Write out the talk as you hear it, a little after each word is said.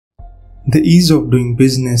The Ease of Doing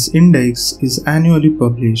Business Index is annually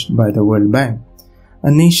published by the World Bank.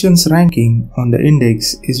 A nation's ranking on the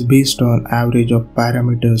index is based on average of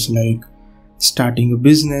parameters like starting a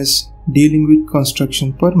business, dealing with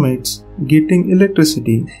construction permits, getting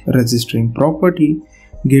electricity, registering property,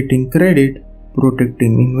 getting credit,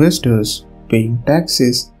 protecting investors, paying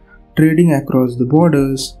taxes, trading across the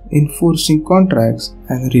borders, enforcing contracts,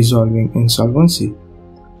 and resolving insolvency.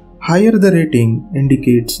 Higher the rating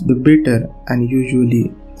indicates the better and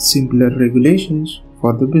usually simpler regulations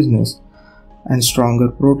for the business and stronger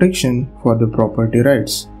protection for the property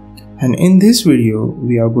rights. And in this video,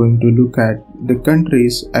 we are going to look at the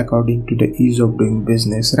countries according to the Ease of Doing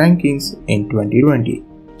Business rankings in 2020.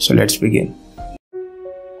 So let's begin.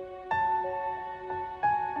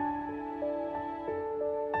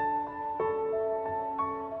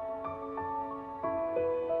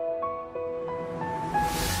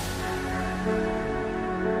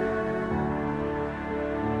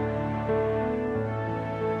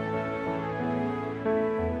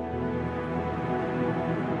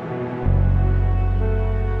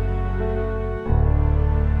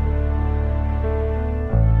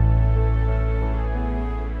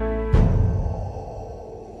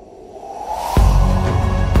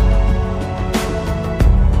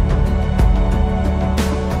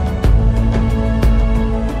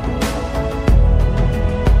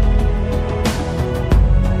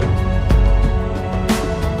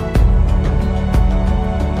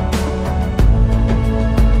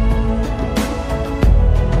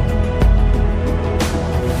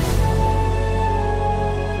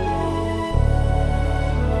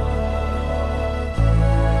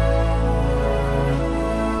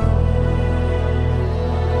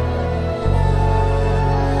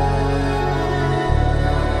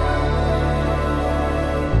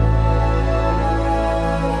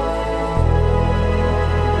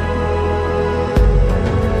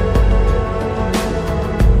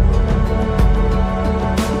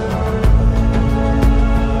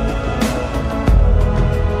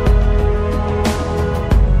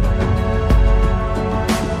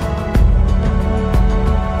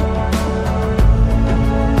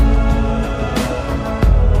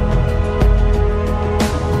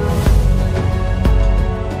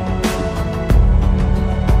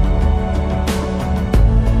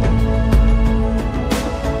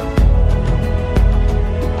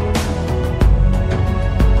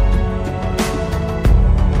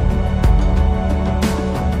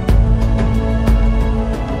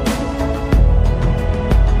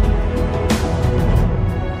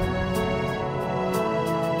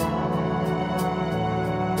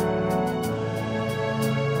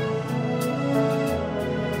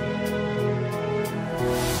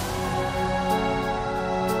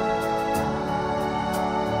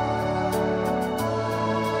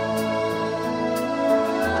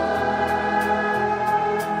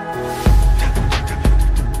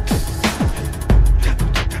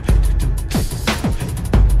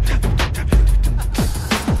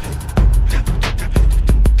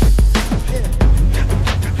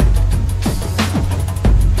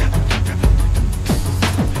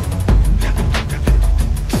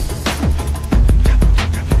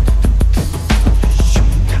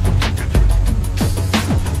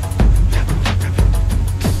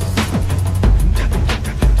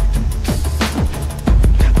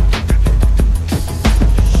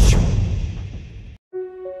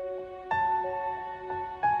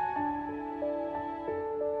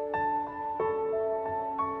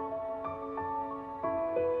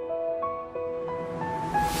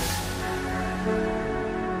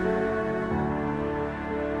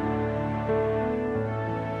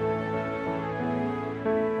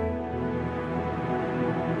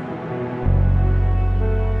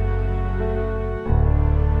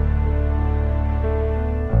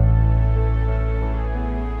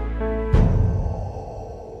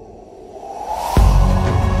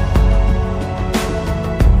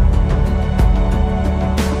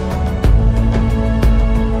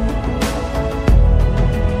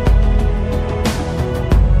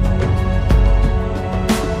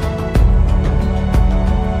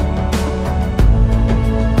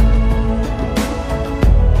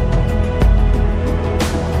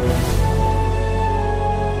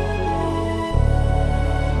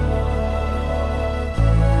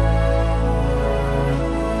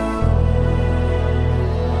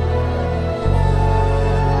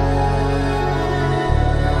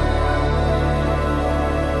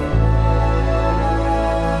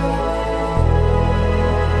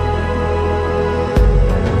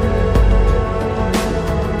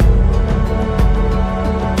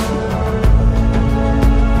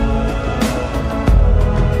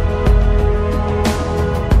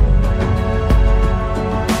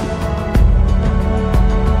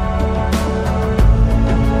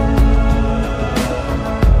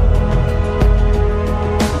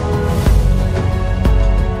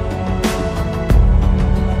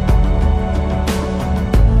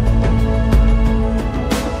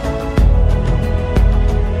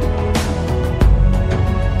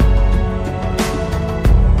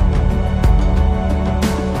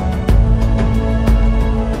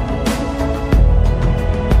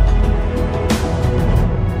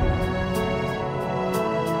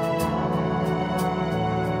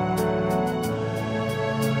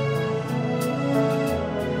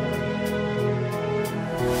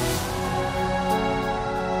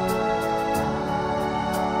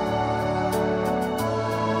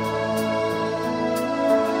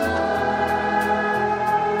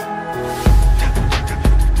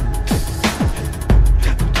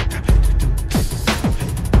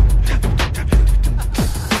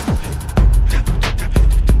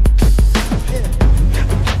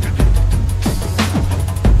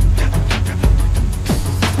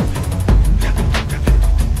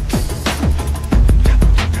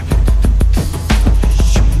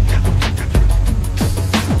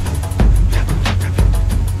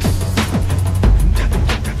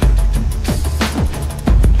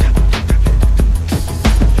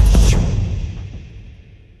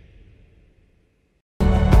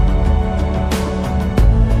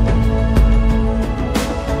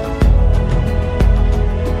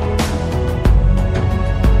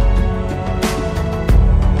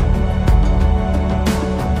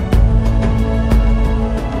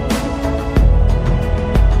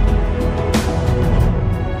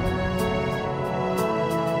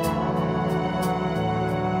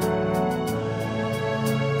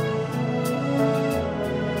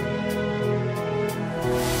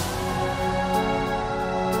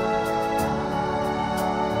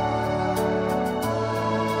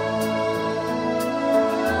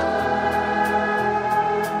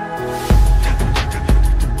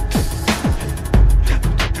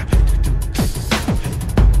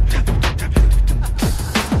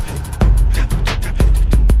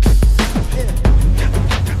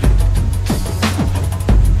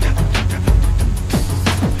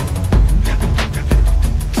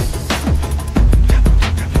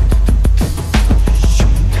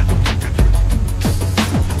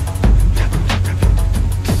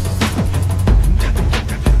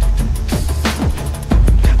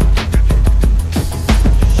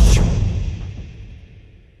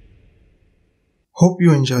 Hope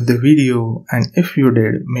you enjoyed the video, and if you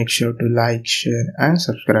did, make sure to like, share and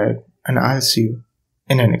subscribe, and I'll see you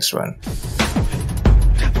in the next one.